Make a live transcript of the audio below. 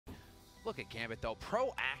Look at Gambit though,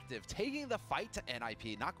 proactive, taking the fight to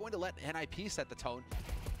NiP, not going to let NiP set the tone.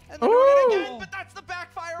 And then doing it again, but that's the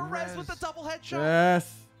backfire. Rez with the double headshot.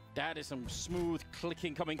 Yes. That is some smooth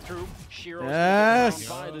clicking coming through. Shiro's Yes.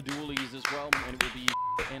 by the dualies as well, and it will be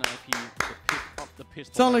NiP to pick up the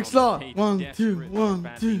pistol. Sonic slot. Page 1, 2, desperate, 1,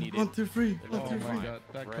 bad 2, they needed. 1, 2, 3, 1, 2, Oh 3. my god,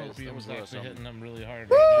 that Rez, copium that was was actually awesome. hitting them really hard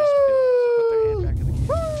Put their hand right back in the game.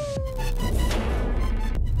 now.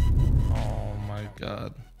 Oh my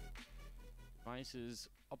god. Vice is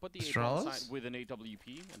up at the Straws? A side with an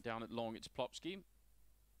AWP, and down at long it's Plopsky.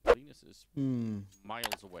 Linus is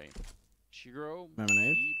miles away. Shiro,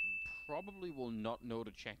 Lemonade. he probably will not know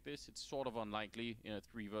to check this. It's sort of unlikely in a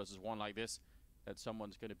 3 versus 1 like this that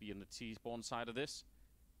someone's going to be in the T-spawn side of this.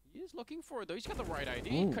 He is looking for it though. He's got the right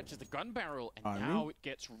idea. He catches the gun barrel, and now it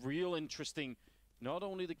gets real interesting. Not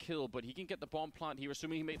only the kill, but he can get the bomb plant here,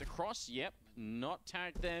 assuming he made the cross. Yep, not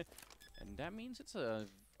tagged there. And that means it's a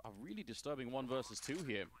really disturbing 1 versus 2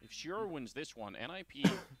 here. If Shiro wins this one, NiP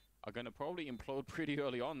are going to probably implode pretty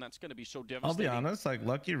early on. That's going to be so devastating. I'll be honest, like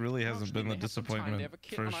Lucky really hasn't been the disappointment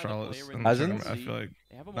for Charlotte in the Hasn't? tournament. I feel like.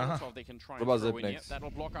 They have a Molotov they can try What and about throw in. Yep, Zipnix?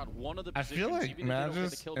 that'll block out one of the I positions. feel like Even if they don't get the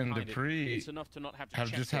Magis kill and behind it, Dupree it's enough to not have to have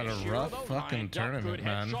check just had there. a Shiro, rough though, fucking lined up, tournament, good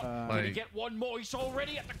man. headshot. Can he Like get one more? He's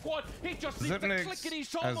already at the quad. He just needs to click Zipnix and he's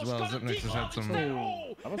as almost well. got a Zipnix has had some.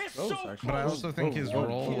 Oh, That was it's close, so actually. But I close. also think his Oh,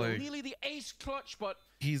 role, like, Nearly the ace clutch, but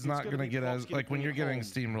he's not gonna get as like when you're getting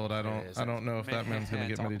steamrolled. I don't know if that man's gonna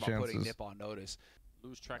get many Putting chances. NiP on notice.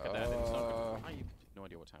 lose track of that. It's not gonna, I have no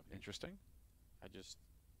idea what's happening. Interesting. I just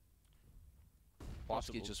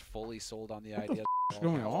Plopsky just fully sold on the idea. What's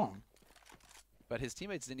going on? But his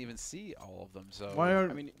teammates didn't even see all of them. So Why I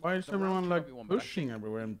mean, is the everyone round like can be won, but I pushing think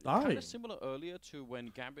everywhere and kind dying? of similar earlier to when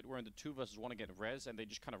Gambit were in the 2 versus 1 against Rez, and they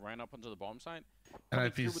just kind of ran up onto the bomb site. And Coming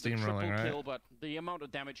IP's through with the steamrolling, triple right? kill, but the amount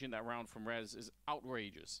of damage in that round from Rez is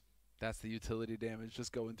outrageous. that's the utility damage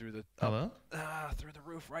just going through the Hello? through the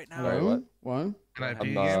roof right now. Hello? what? What? Can IP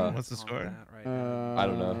I'm, game? What's the On score? that right now. I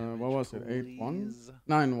don't know. What was it? 8-1? Please.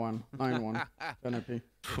 9-1. 9-1. NIP.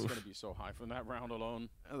 It's going to be so high from that round alone.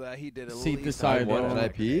 He did at Seat least decide What, on-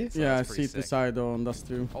 NIP? Yeah, that's pretty seat sick. decide on Dust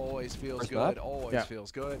 2. Always feels First good. map? Always Yeah.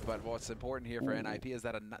 feels good. But what's important here for NiP is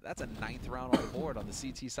that that's a 9th round on the board on the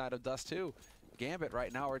CT side of Dust 2. Gambit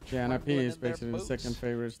right now are Yeah, NIP trembling is in their basically the boots. second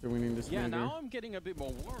favorites to winning this Yeah, major. now I'm getting a bit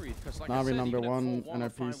more worried because, like I Navi said, number even at 1, 4-1 or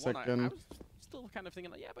NIP 5-1, I second. was still kind of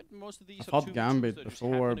thinking, like, yeah, but most of these I are thought 2v2s Gambit that just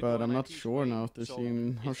before, happen to but go I'm not NIP's sure way. now after So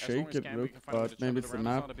seeing how as long as shake it Gambit looked, can find a way but to maybe turn it's it the around,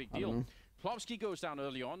 map. not a big I deal. don't know. Plopsky goes down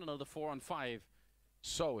early on, another 4-on-5.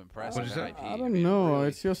 So impressive. What'd you say? NiP. I don't know. really,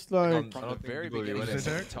 It's just like from I the don't very think people beginning, really they win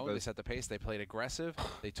set it. the tone, they set the pace, they played aggressive,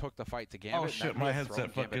 they took the fight to Gambit. Oh and shit, that my real headset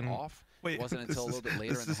throwing Gambit fucking. off. Wait, It wasn't until a little bit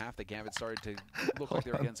later in the this half that Gambit started to look like Hold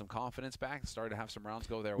they were on. getting some confidence back, started to have some rounds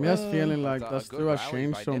go their I'm way. just feeling like But, Dust good 2 has rally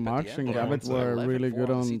changed by so NiP at the much, end and there. Gambit It's were 11-4 really good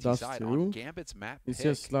on CT Dust side. 2. On Gambit's map It's pick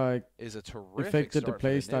just like is a terrific affected the start for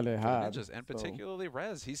the playstyle they for the had, Ninjas, and so. particularly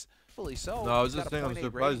Rez. He's fully so. No, I was He's just got a saying, I'm 0.8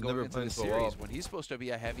 surprised rating he's going never into playing the so series well. when he's supposed to be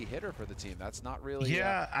a heavy hitter for the team. That's not really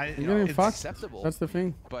Yeah, you're getting it's fucked. acceptable. That's the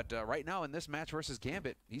thing. But right now in this match versus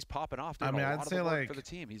Gambit, he's popping off. I Doing mean, a I'd lot say, of the work like, for the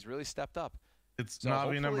team. He's really stepped up. it's So Navi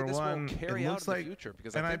hopefully number this will 1. carry It out looks in the like future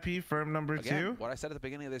because I think, NIP firm number again, 2. what I said at the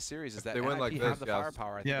beginning of this series is that they win NiP like have this, the guys.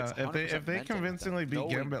 firepower. I think Yeah, it's if they 100% mental with convincingly them, beat knowing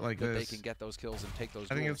Gambit like that this, they can get those kills and take those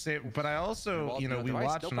I think duels. it's safe. But I also, Well, you know, the we device,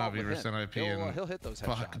 watched no problem Navi with versus him. NIP, He'll and hit those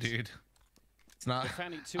fuck, headshots. dude, it's not.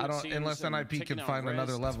 Defending two, I it don't seems, unless and NIP taking can down find Rez,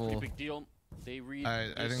 another that's a pretty level. big deal. They read I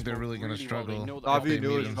this think they're one really gonna well. They struggle. know that Navi they knew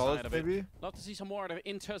can his get inside college, of it. maybe? Love to see some more out of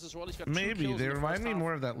Inters as well. He's got 2 Maybe kills they in the remind first me half.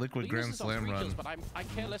 more of that Liquid Linus Grand is on Slam 3 run. kills, but I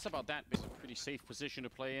care less about that. It's a pretty safe position to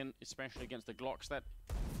play in, especially against the Glocks. That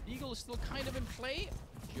Eagle is still kind of in play.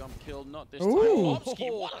 Jump kill, not this time. Ooh. Lobsky,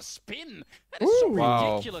 what a spin! That is so Ooh.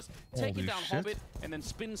 Wow. ridiculous. Taking Holy down shit. Hobbit and then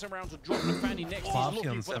spins around to drop the Fanny next. He's Lobsky looking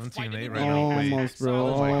on for the fight 17-8 in right the now. middle. almost, bro.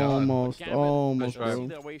 Oh my God. Almost, Gambit almost, Good try. see bro.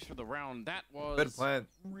 their way through the round. That was Good plan,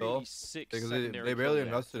 really though. sick Because secondary they barely kill there.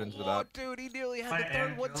 invested into Oh, that. dude, he nearly had the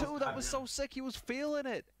third one too. That was so sick. He was feeling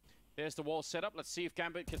it. There's the wall set up. Let's see if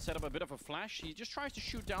Gambit can set up a bit of a flash. He just tries to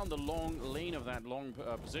shoot down the long lane of that long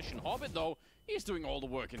position. Hobbit, though, he's doing all the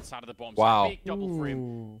work inside of the bomb. Wow. Big double for him.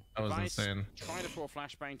 Ooh. That was Vice insane. trying to throw a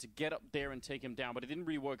flashbang to get up there and take him down, but it didn't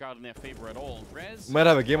really work out in their favor at all. Rez Might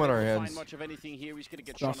have a game on our can't hands. find much of anything here. He's going to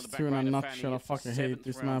get shot in the Dust back 2 in a right at nutshell. Fanny. I It's the fucking hate 7th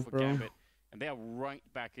this round map, for bro. Gambit, and they are right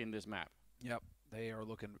back in this map. Yep, they are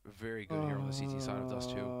looking very good here on the CT side of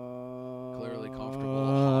Dust 2. Clearly comfortable.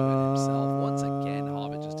 Hobbit himself. Once again,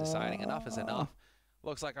 Hobbit just deciding enough is enough.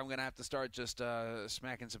 Looks like I'm going to have to start just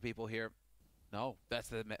smacking some people here.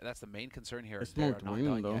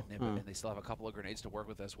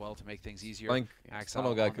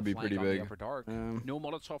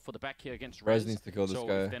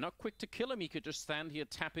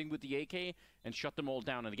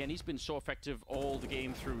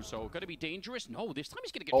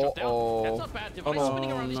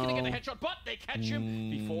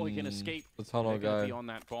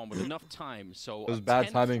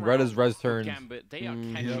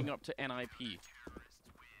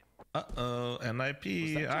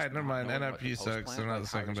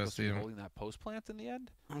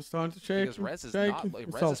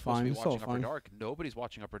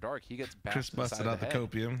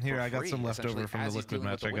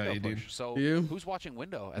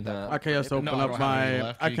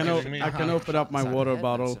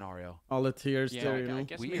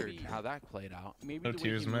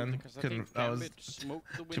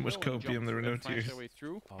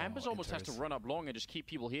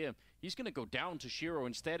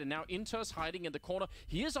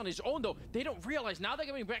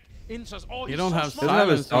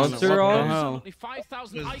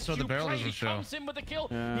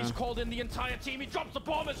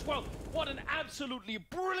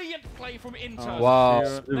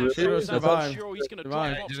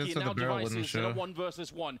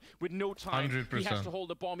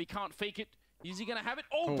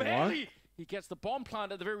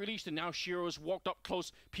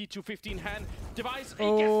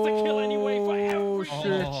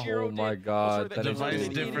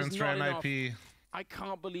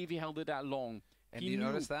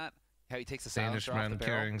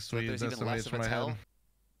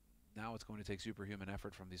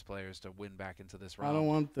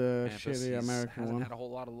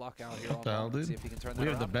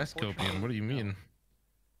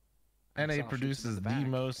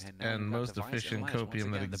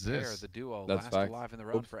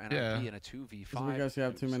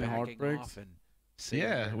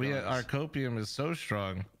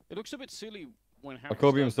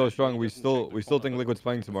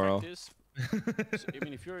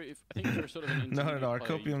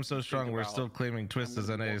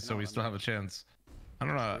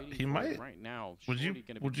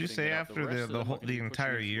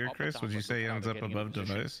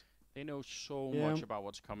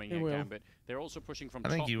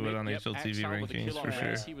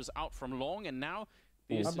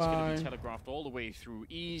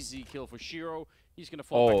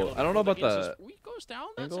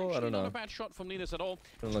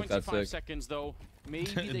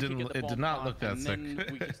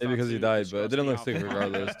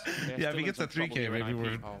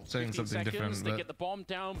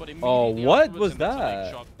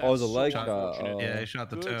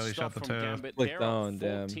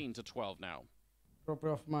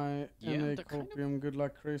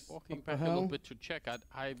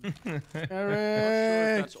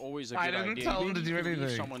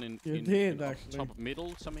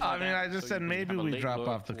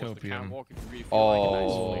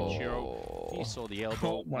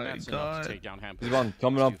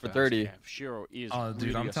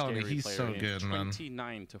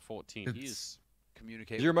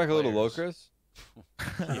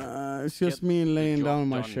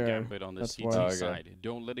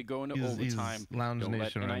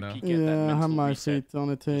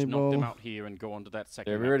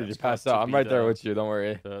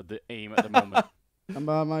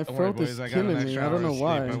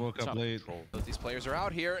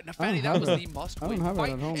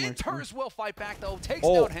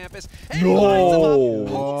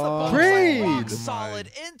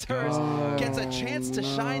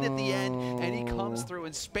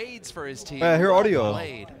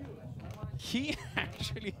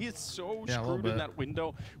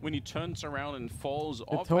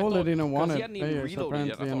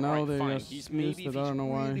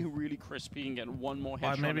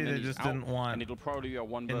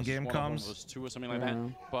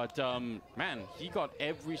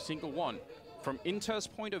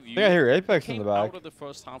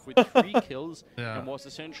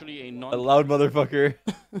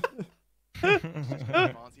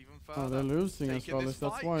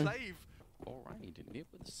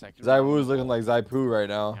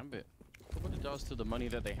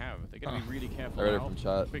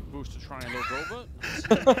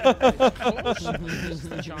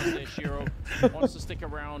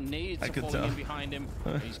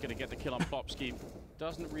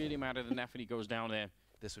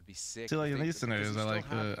 sick. See, like in thing these because scenarios, you I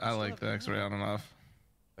still like have- the X-ray on and off.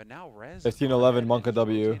 But now Rez 15-11 Monka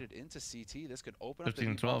W. into CT. This could open up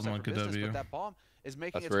 15-12 Monka W. But that bomb is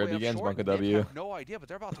making That's its where way it up begins, short. Monka W. Have no idea, but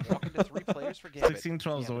they're about to walk into 3 players for Gambit.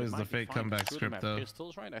 16-12 is always the fake comeback script, though.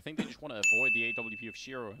 Pistols, right? I think they just want to avoid the AWP of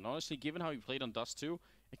Shiro. And honestly, given how he played on Dust 2,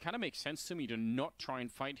 it kind of makes sense to me to not try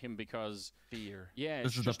and fight him because fear. Yeah,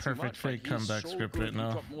 this is the perfect fake comeback script right now.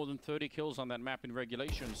 He dropped more than 30 kills on that map in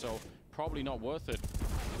regulation, so probably not worth it.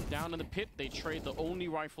 Down in the pit, they trade the only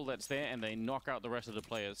rifle that's there, and they knock out the rest of the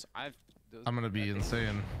players. I'm gonna be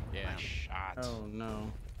insane. Yeah. Shot. Oh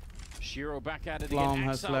no. Shiro back at it Blom again.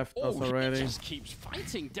 has left us already. He just keeps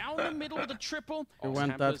fighting down the middle with a triple. It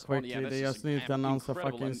went that quickly. They just need to announce a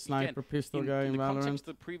fucking sniper pistol guy in Valorant.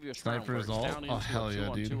 The previous Sniper is all? Oh, hell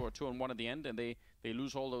yeah, dude. 2 or 2 on 1 at the end, and they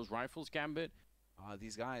lose all those rifles, Gambit.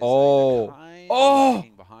 These guys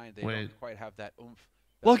behind. They don't quite have that oomph.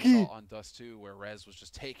 Lucky on Dust 2, where Rez was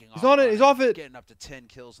just taking off. He's on it. He's off it. Getting up to 10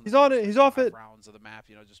 kills. He's on it. He's off it. Rounds of the map,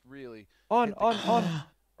 you know, just really on.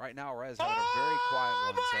 Right now, Rez having a very quiet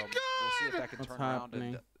one, so we'll see if that can turn around.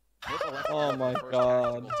 And oh my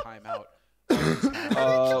god. Timeout.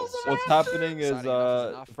 What's happening is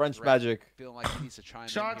French magic. Feeling like he needs to chime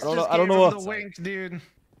Shots in. I don't know what. The wink, dude.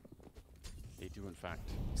 They do, in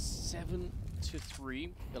fact.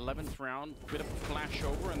 7-3, 11th round, bit of a flash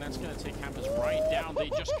over, and that's going to take Hampers right down. They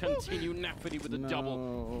just continue Nafity with a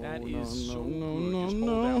double. That is so good. Just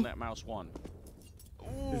hold down that mouse one.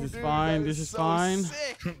 Ooh, this is fine. This is fine.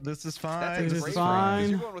 This is fine. This is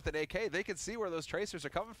fine. You're going with an AK. They can see where those tracers are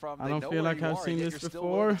coming from. I don't feel like I've seen this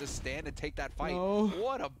before. Just stand and take that fight. No.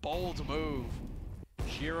 What a bold move.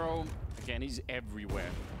 Shiro, again, he's everywhere.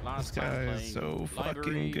 This guy is so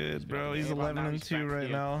fucking good, bro. He's 11-2 right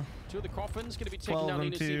now. 2 of the coffins going to be taking down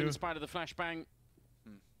Lina Steven in spite of the flashbang.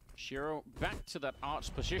 Shiro back to that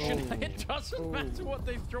arch position. It doesn't matter what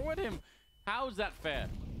they throw at him. How is that fair?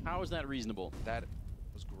 How is that reasonable? That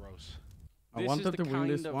was gross. I wanted to win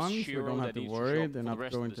this one, so we don't have to worry. They're not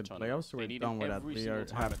going to the playoffs, so we're done with that. We are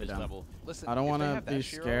happy then. Listen, I don't want to be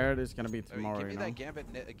scared. It's going to be tomorrow,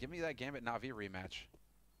 give me that Gambit Na'Vi rematch.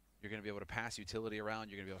 You're going to be able to pass utility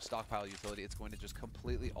around. You're going to be able to stockpile utility. It's going to just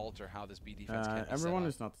completely alter how this B defense can be everyone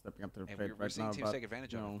is not stepping up to the plate right now, but take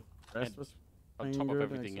advantage of it. Rest was on top of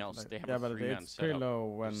everything else, they have a 3-man it's pretty low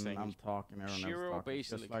when I'm talking. Shiro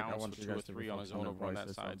basically counts for 2 or 3 on his own over on that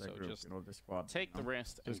side, so just take the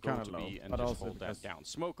rest and go to B and just hold that down.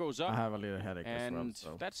 Smoke goes up, I have a little headache as well, and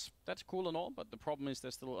so that's cool and all, but the problem is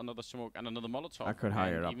there's still another smoke and another Molotov. I could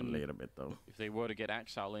higher up a little bit, though. If they were to get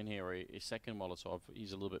Axal in here, a second Molotov,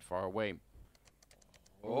 he's a little bit far away.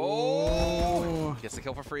 Oh! Gets the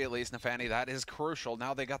kill for free at least, Nafani. That is crucial.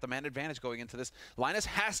 Now they got the man advantage going into this. Linus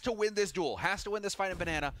has to win this duel, has to win this fight in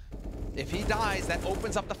Banana. If he dies, that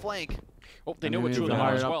opens up the flank. Oh, they know what 2 of them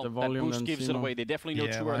are as well. That boost gives it away. They definitely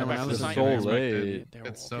know 2 are in the back of the site. So late.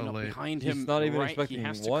 It's so late. Behind him, he's not even expecting he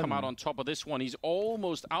has to one. come out on top of this one. He's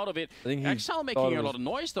almost out of it. Axel making a lot of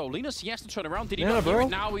noise though. Linus, he has to turn around. Did he not not hear bro? it?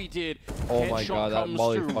 Now he did. Oh my god, that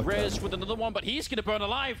Molly fucked Rez him. with another one, but he's going to burn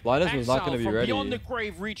alive. Linus was not going to be from ready. beyond the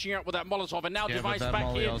grave, reaching out with that Molotov, and now Device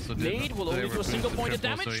back here. Nade will only do a single point of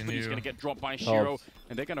damage, but he's going to get dropped by Shiro,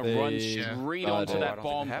 and they're going to run straight onto that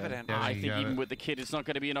bomb. I think even with the kid, it's not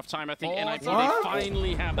going to be enough time. I think NiP, they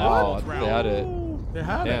finally have that fourth round. They had it. They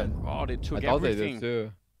had it. Oh, they took I thought everything. they did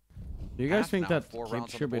too. Do you guys think that Four kid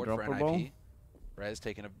rounds on should the be board for droppable? NiP. Rez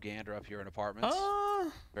taking a gander up here in apartments.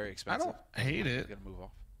 Very expensive. I don't hate it. Gonna move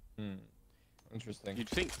off. Interesting. You'd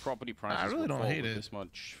think property prices I really would don't fall hate with it. this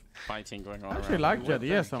much fighting going on. I actually like the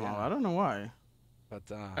idea somehow. I don't know why. But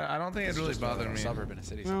I don't don't think it really bothered me. Suburb in a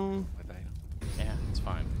city. No. Like that. Yeah, it's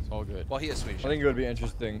fine. It's all good. Well, he is Swedish. I think it would be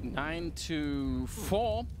interesting.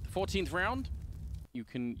 9-4, 14th round. You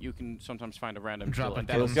can sometimes find a random kill. Dropping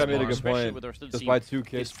This guy made a good point. Just buy 2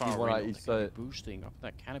 kits, far one on away, each side. boosting up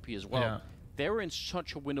that canopy as well. Yeah. They're in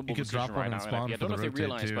such a winnable You could position drop right one now. and spawn I for don't know the if they rotate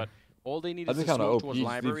realize, too. but all they need I is to think kinda smoke OP, towards leave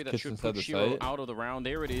library that kits should inside put the Shiro site. out of the round.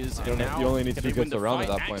 There it is. You And now only need can 2 they win kits the around at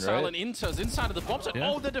fight? that point, Axal right? and Inters inside of the bomb site. Yeah.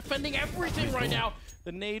 Oh, they're defending everything right now.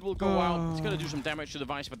 The nade will go out. It's going to do some damage to the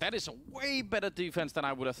Vice, but that is a way better defense than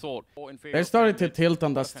I would have thought. They started to tilt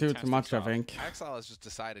on us too much, I think. Axel has just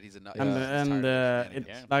decided he's a nut. And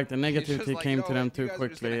it's like the negativity came to them too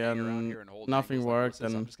quickly, and nothing worked.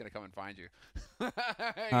 And I'm just gonna come and find you.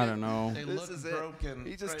 I don't know. This is it.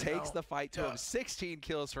 He just takes the fight to him. 16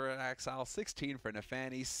 kills for Axel, 16 for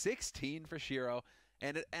Nafani, 16 for Shiro,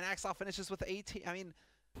 and Axel finishes with 18. I mean,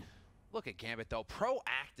 look at Gambit though,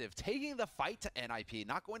 proactive, taking the fight to NiP,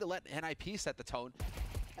 not going to let NiP set the tone.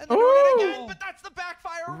 And they're doing it again, but that's the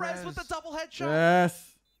backfire. Rez with the double headshot. Yes.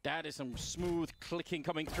 That is some smooth clicking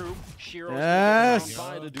coming through. Shiro's yes.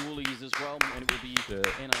 by the dualies as well, and it will be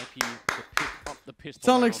NiP to pick up the pistol.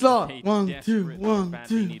 Sonic Slaw. 1, 2, 1,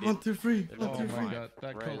 2, 1, 2, 3. Oh my god,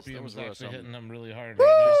 that copium's actually hitting them really hard right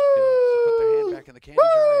now. Put their hand back in the candy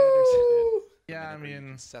jar, Anderson. Yeah, I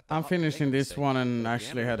mean, I'm finishing this one and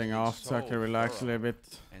actually heading off so I can relax a little bit.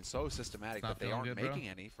 And so systematic that they aren't making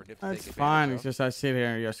any for NiP. That's fine. It's just I sit here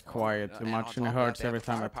and just quiet too much and it hurts every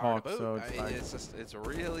time I talk. So it's like it's a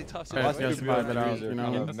really tough situation. Just vibe it out, you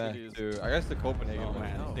know. I guess the Copenhagen. Oh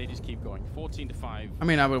man, they just keep going. 14-5. I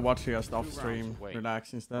mean, I will watch it just off stream,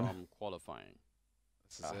 relax instead. Qualifying.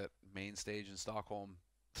 This is it. Main stage in Stockholm.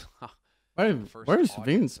 Where is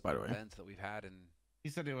Vince, by the way? That we've had in. He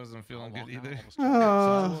said he wasn't feeling good either. So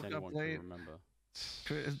I woke up late.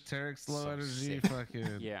 Tarek's low energy,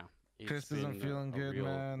 fucking. Yeah. Chris isn't feeling good,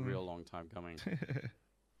 man. Real long time coming.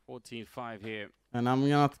 14-5 here. And I'm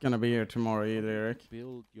not gonna be here tomorrow either, Eric.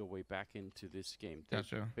 Build your way back into this game. They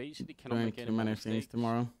basically cannot doing make any too many things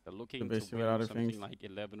tomorrow. They're looking to win something like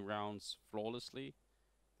 11 rounds flawlessly.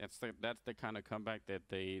 That's the kind of comeback that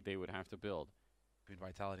they would have to build.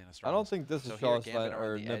 Vitality and I don't think this Astralis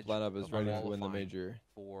or NiP lineup is ready to win the major.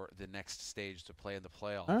 For the next stage to play in the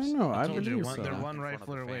playoffs. I don't know. I told believe you, so. They're one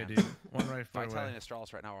rifler away, dude. One rifler away. Vitality and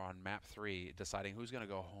Astralis right now are on map 3, deciding who's going to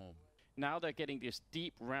go home. Now they're getting this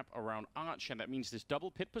deep wrap around Arch, and that means this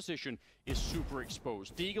double pit position is super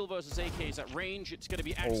exposed. Deagle versus AK is at range. It's going to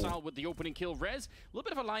be Exile with the opening kill. Rez, a little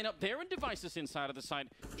bit of a lineup there, and Devices inside of the side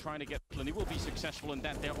trying to get Plenty will be successful in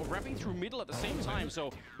that. They're wrapping through middle at the same time,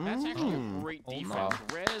 so that's actually a great defense.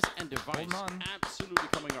 Rez and Device absolutely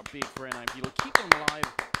coming up big for NiP. It'll keep them alive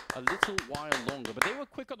a little while longer, but they were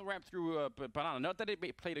quick on the wrap through Banana. Not that it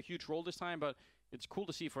played a huge role this time, but it's cool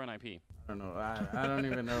to see for NiP. I don't know. I don't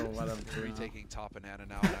even know what I'm doing. Retaking top banana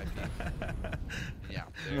now. NiP. Yeah.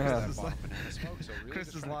 There's that banana smoke. So really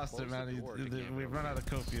Chris has lost it, man. We've run out of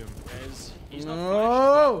copium. He's not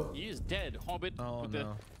flashed, but he is dead. Hobbit with the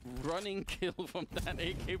running kill from that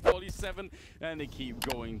AK-47, and they keep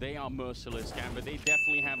going. They are merciless, Gambit. They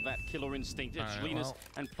definitely have that killer instinct. It's Linus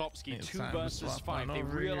and Plopsky, 2 versus 5. They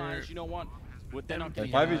realize, you know what? They're not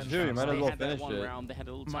getting 5v2, you might as well finish it. Round, they had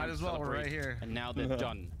a little time to celebrate, we're right here. And now they're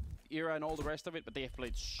done. Era and all the rest of it, but they have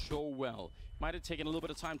played so well. Might have taken a little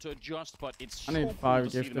bit of time to adjust, but it's so I need 5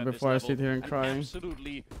 gifted before I sit here and cry.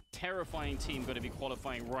 Absolutely terrifying team going to be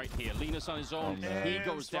qualifying right here. Linus on his own, he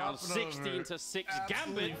goes down 16-6.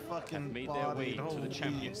 Gambit have made their way to the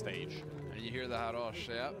champion stage. And you hear the Harosh,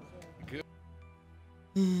 yeah. Good.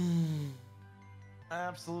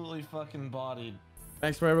 Absolutely fucking bodied.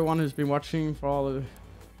 Thanks for everyone who's been watching for all the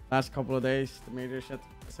last couple of days, the major shit,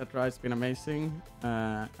 etc. It's been amazing.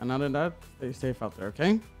 And other than that, stay safe out there,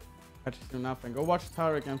 okay? Catch you soon enough and go watch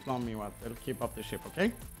Tarek and Flom me what. They'll keep up the ship,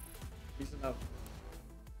 okay? Peace and love.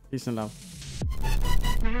 Peace and love.